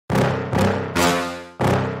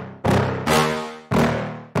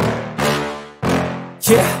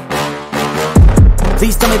yeah.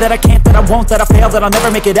 Please tell me that I can't, that I won't, that I fail, that I'll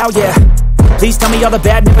never make it out, yeah. Please tell me all the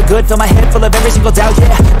bad, never good, fill my head full of every single doubt,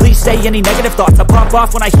 yeah. Please say any negative thoughts, I pop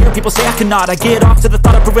off when I hear people say I cannot. I get off to the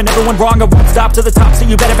thought of proving everyone wrong, I won't stop to the top, so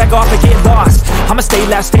you better back off and get lost. I'ma stay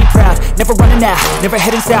loud, stay proud, never running out, never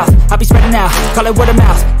heading south. I'll be spreading out, call it word of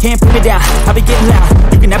mouth, can't put me down, I'll be getting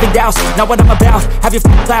loud. You can have your doubts, not what I'm about, have your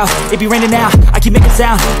f***ing cloud, it be raining now. I keep making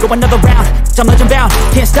sound, go another round, I'm legend bound,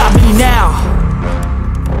 can't stop me now.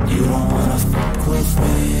 You don't wanna fuck with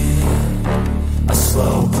me, a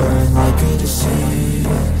slow burn like a disease.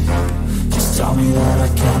 Just tell me that I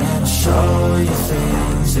can and I'll show you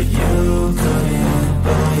things that you couldn't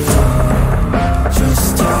believe.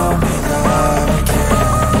 Just tell me that I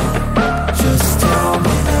can. Just tell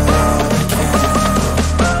me that I can.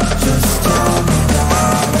 Just tell me that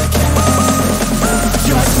I can.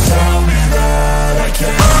 Just tell me that I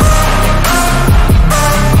can.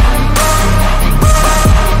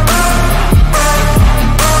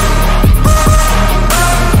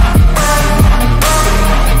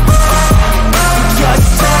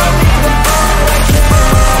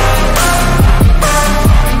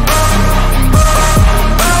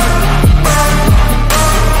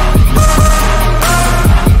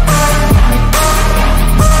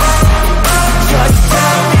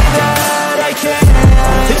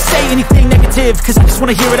 Anything negative, cause I just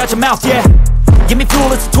wanna hear it out your mouth, yeah. Give me fuel,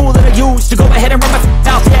 it's a tool that I use to go ahead and run my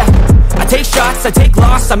mouth, yeah. I take shots, I take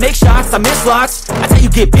loss, I make shots, I miss lots. That's how you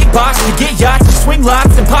get big box, you get yachts, you swing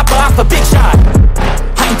lots and pop off a big shot.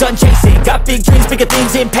 I ain't done chasing, got big dreams, bigger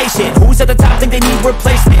things, impatient. Who's at the top think they need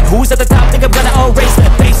replacement? Who's at the top think I'm gonna erase it?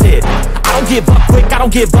 Face it, I don't give up quick, I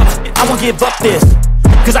don't give up, I won't give up this.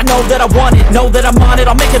 Cause I know that I want it, know that I'm on it,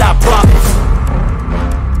 I'll make it, I promise.